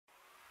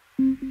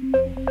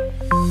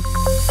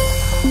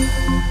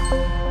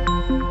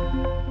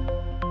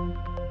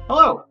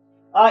Hello.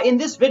 In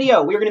this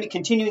video, we are going to be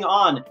continuing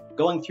on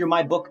going through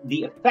my book,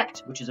 The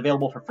Effect, which is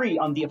available for free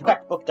on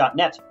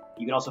theeffectbook.net.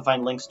 You can also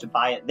find links to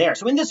buy it there.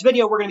 So in this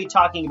video, we're going to be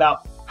talking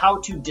about how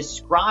to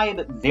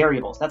describe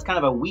variables. That's kind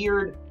of a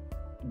weird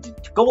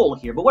goal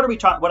here, but what am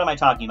I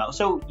talking about?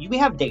 So we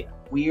have data.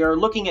 We are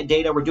looking at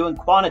data. We're doing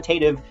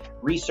quantitative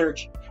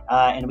research,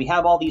 and we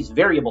have all these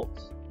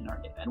variables in our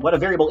data. And what a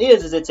variable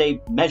is it's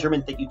a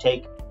measurement that you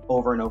take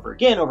over and over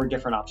again over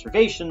different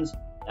observations,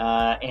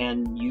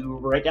 and you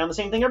write down the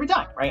same thing every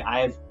time, right?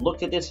 I've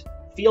looked at this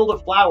field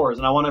of flowers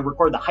and I want to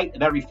record the height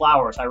of every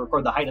flower. So I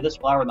record the height of this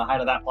flower and the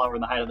height of that flower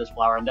and the height of this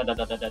flower and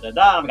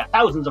I've got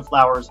thousands of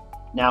flowers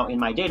now in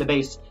my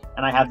database,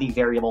 and I have the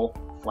variable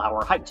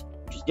flower height,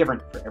 which is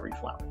different for every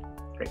flower.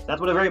 Great. So that's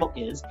what a variable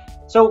is.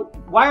 So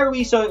why are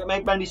we so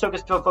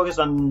focused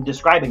on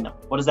describing them?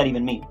 What does that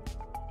even mean?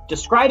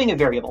 Describing a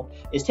variable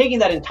is taking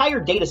that entire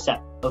data set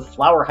of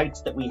flower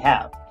heights that we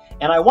have,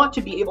 and I want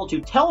to be able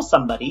to tell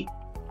somebody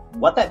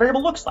what that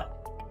variable looks like,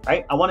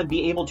 right? I want to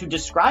be able to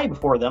describe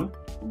for them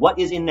what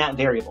is in that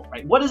variable,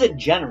 right? What is it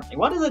generally?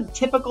 What does a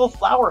typical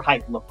flower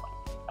height look like?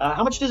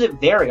 How much does it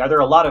vary? Are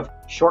there a lot of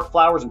short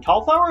flowers and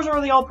tall flowers, or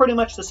are they all pretty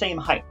much the same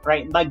height,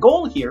 right? My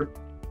goal here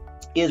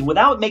is,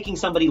 without making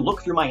somebody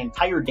look through my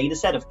entire data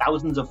set of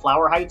thousands of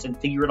flower heights and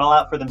figure it all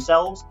out for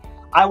themselves,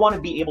 I want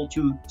to be able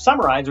to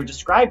summarize or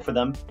describe for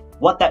them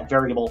what that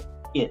variable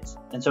is.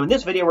 And so in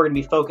this video, we're going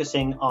to be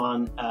focusing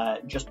on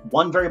just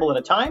one variable at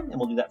a time, and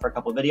we'll do that for a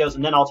couple of videos,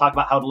 and then I'll talk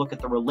about how to look at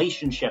the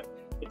relationship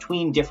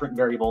between different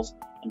variables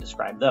and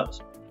describe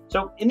those.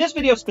 So in this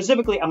video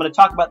specifically, I'm going to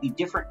talk about the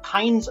different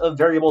kinds of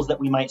variables that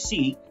we might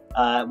see,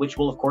 which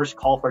will of course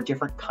call for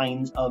different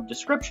kinds of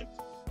descriptions.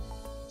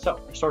 So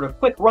sort of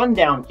quick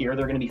rundown here,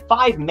 there are going to be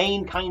 5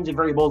 main kinds of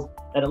variables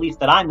that at least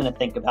that I'm going to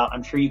think about.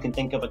 I'm sure you can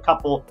think of a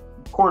couple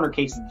corner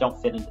cases that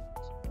don't fit into this.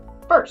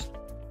 First,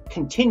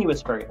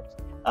 continuous variables.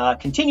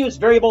 Continuous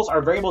variables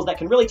are variables that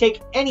can really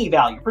take any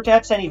value,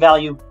 perhaps any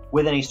value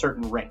within a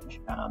certain range,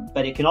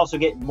 but it can also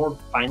get more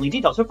finely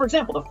detailed. So for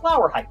example, the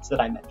flower heights that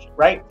I mentioned,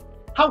 right?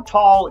 How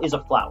tall is a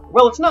flower?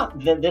 Well, it's not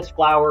that this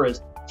flower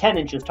is 10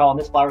 inches tall and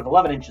this flower is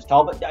 11 inches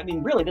tall, but I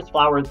mean, really this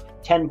flower is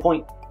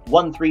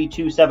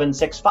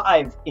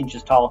 10.132765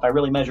 inches tall if I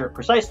really measure it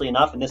precisely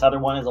enough, and this other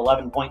one is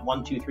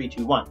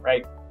 11.12321,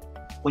 right?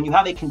 When you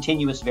have a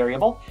continuous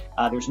variable,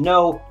 there's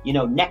no,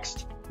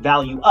 next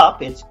value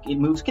up, it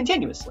moves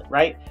continuously,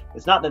 right?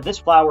 It's not that this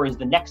flower is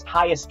the next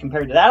highest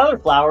compared to that other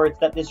flower, it's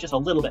that it's just a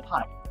little bit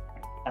higher.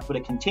 That's what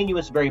a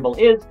continuous variable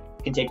is.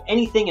 It can take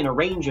anything in a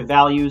range of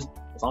values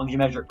as long as you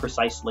measure it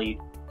precisely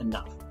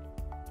enough.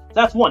 So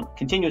that's one,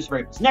 continuous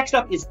variables. Next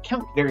up is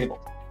count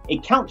variables. A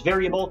count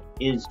variable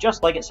is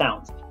just like it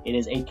sounds. It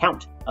is a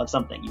count of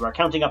something. You are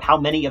counting up how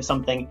many of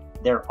something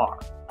there are.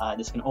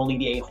 This can only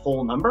be a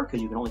whole number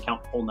because you can only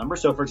count whole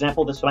numbers. So for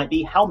example, this might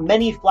be how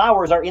many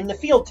flowers are in the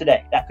field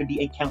today. That could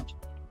be a count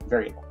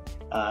variable.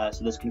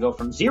 So this can go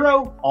from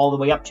 0 all the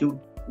way up to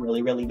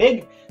really, really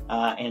big.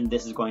 And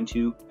this is going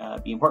to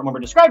be important when we're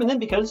describing them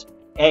because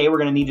A, we're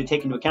going to need to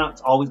take into account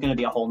it's always going to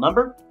be a whole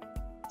number.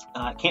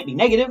 It can't be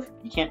negative.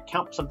 You can't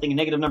count something a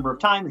negative number of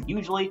times,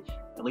 usually,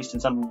 at least in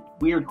some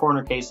weird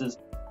corner cases.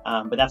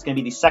 But that's going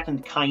to be the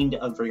second kind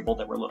of variable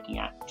that we're looking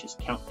at, which is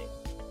count data.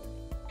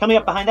 Coming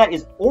up behind that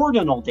is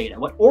ordinal data.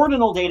 What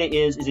ordinal data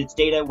is it's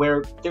data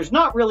where there's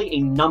not really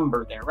a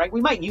number there, right? We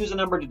might use a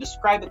number to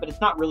describe it, but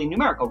it's not really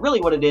numerical. Really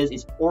what it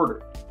is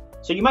ordered.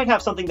 So you might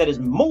have something that is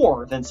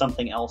more than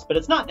something else, but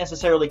it's not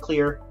necessarily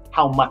clear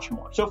how much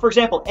more. So for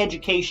example,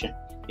 education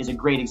is a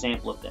great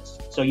example of this.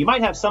 So you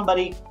might have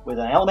somebody with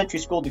an elementary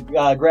school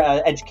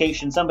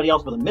education, somebody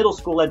else with a middle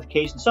school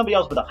education, somebody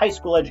else with a high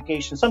school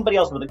education, somebody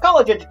else with a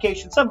college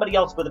education, somebody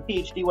else with a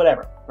PhD,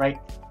 whatever, right?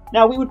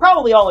 Now, we would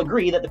probably all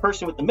agree that the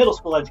person with the middle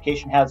school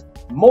education has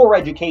more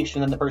education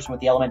than the person with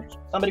the elementary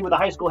school. Somebody with a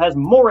high school has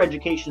more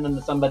education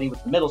than somebody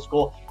with the middle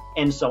school,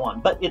 and so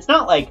on. But it's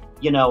not like,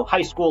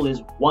 high school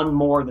is 1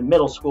 more than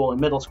middle school, and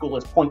middle school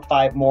is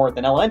 0.5 more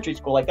than elementary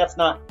school. Like, that's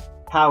not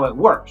how it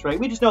works, right?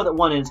 We just know that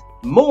one is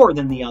more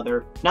than the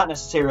other, not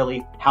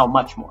necessarily how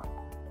much more.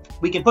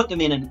 We can put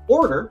them in an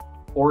order,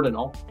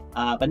 ordinal,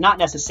 but not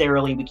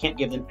necessarily, we can't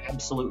give them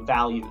absolute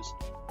values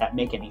that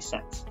make any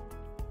sense.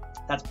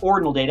 That's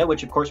ordinal data,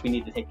 which of course we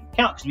need to take into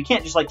account because we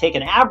can't just take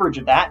an average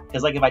of that,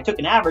 because if I took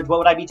an average, what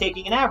would I be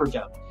taking an average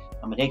of?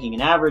 I'm taking an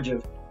average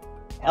of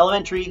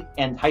elementary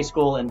and high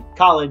school and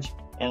college,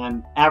 and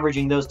I'm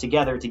averaging those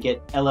together to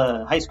get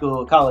high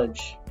school,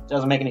 college. It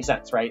doesn't make any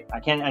sense, right? I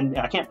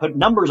can't put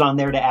numbers on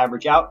there to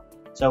average out,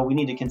 so we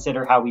need to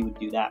consider how we would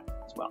do that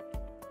as well.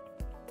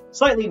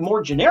 Slightly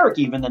more generic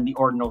even than the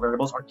ordinal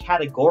variables are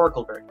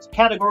categorical variables.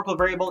 Categorical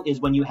variable is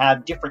when you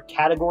have different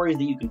categories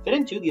that you can fit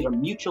into. These are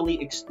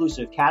mutually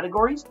exclusive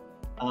categories,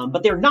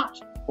 but they're not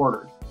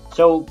ordered.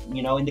 So,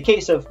 in the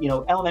case of,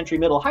 elementary,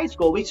 middle, high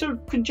school, we sort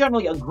of could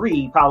generally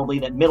agree probably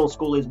that middle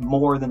school is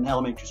more than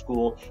elementary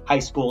school, high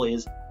school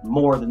is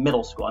more than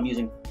middle school. I'm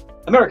using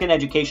American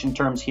education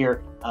terms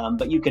here.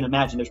 but you can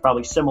imagine there's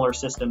probably similar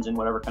systems in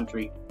whatever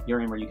country you're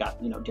in where you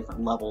got,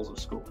 different levels of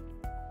schooling.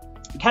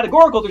 In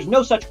categorical, there's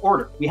no such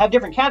order. We have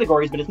different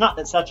categories, but it's not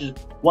that such as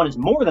one is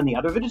more than the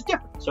other, they're just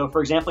different. So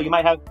for example, you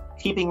might have,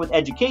 keeping with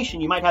education,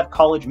 you might have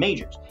college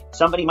majors.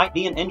 Somebody might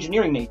be an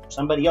engineering major,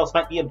 somebody else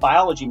might be a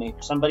biology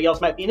major, somebody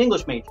else might be an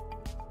English major.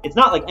 It's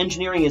not like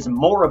engineering is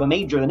more of a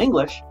major than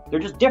English, they're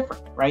just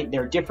different, right?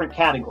 They're different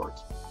categories.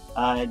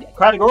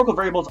 Categorical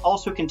variables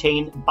also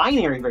contain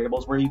binary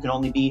variables where you can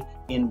only be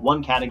in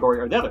one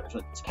category or the other.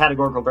 So it's a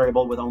categorical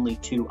variable with only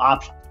two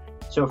options.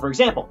 So for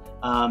example,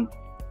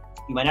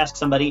 you might ask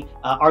somebody,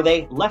 are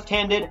they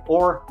left-handed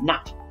or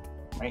not?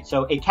 Right?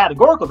 So a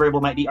categorical variable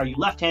might be, are you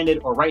left-handed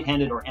or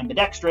right-handed or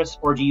ambidextrous,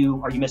 or are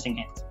you missing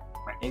hands?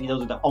 Right? Maybe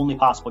those are the only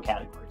possible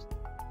categories.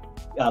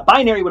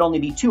 Binary would only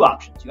be two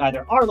options. You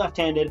either are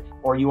left-handed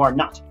or you are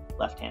not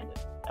left-handed,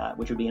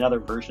 which would be another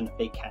version of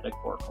a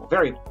categorical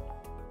variable.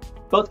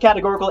 Both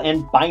categorical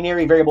and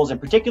binary variables in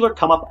particular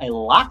come up a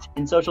lot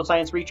in social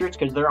science research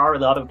because there are a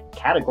lot of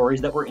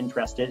categories that we're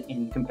interested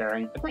in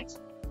comparing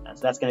against.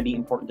 So that's going to be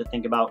important to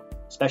think about,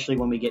 especially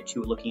when we get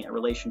to looking at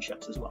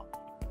relationships as well.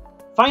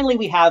 Finally,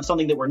 we have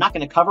something that we're not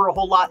going to cover a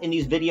whole lot in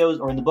these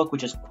videos or in the book,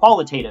 which is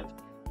qualitative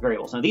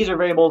variables. Now, these are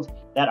variables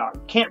that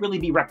can't really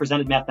be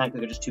represented mathematically,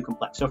 they're just too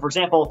complex. So for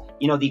example,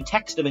 the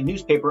text of a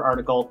newspaper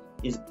article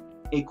is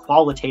a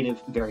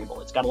qualitative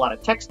variable. It's got a lot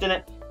of text in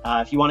it.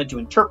 If you wanted to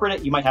interpret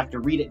it, you might have to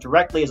read it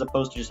directly as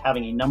opposed to just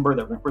having a number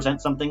that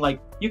represents something. Like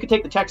you could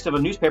take the text of a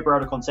newspaper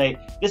article and say,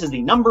 this is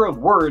the number of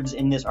words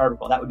in this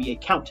article. That would be a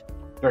count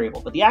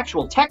variable. But the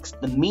actual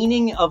text, the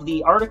meaning of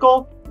the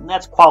article,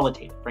 that's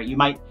qualitative, right? You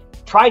might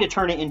try to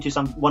turn it into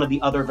one of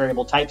the other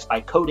variable types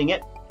by coding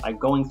it, by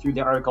going through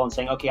the article and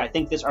saying, okay, I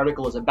think this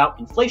article is about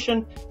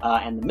inflation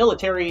and the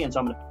military, and so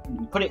I'm going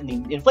to put it in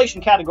the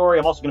inflation category.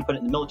 I'm also going to put it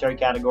in the military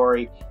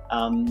category,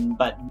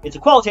 but it's a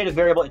qualitative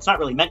variable. It's not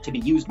really meant to be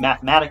used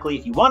mathematically.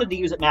 If you wanted to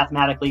use it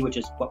mathematically, which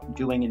is what we're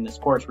doing in this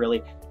course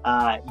really,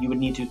 you would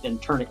need to then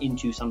turn it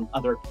into some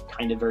other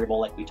kind of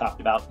variable like we talked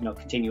about,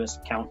 continuous,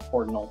 count,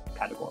 ordinal,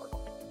 categorical.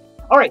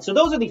 All right, so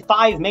those are the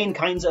 5 main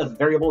kinds of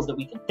variables that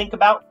we can think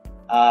about.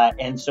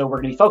 And so we're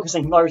going to be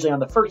focusing largely on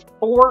the first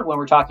 4 when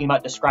we're talking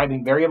about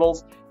describing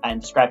variables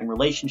and describing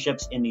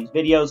relationships in these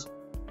videos.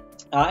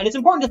 And it's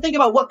important to think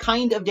about what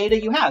kind of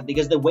data you have,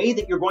 because the way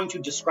that you're going to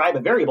describe a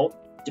variable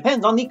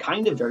depends on the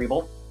kind of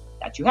variable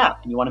that you have.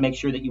 And you want to make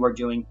sure that you are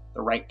doing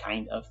the right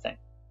kind of thing.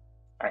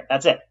 All right,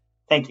 that's it.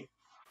 Thank you.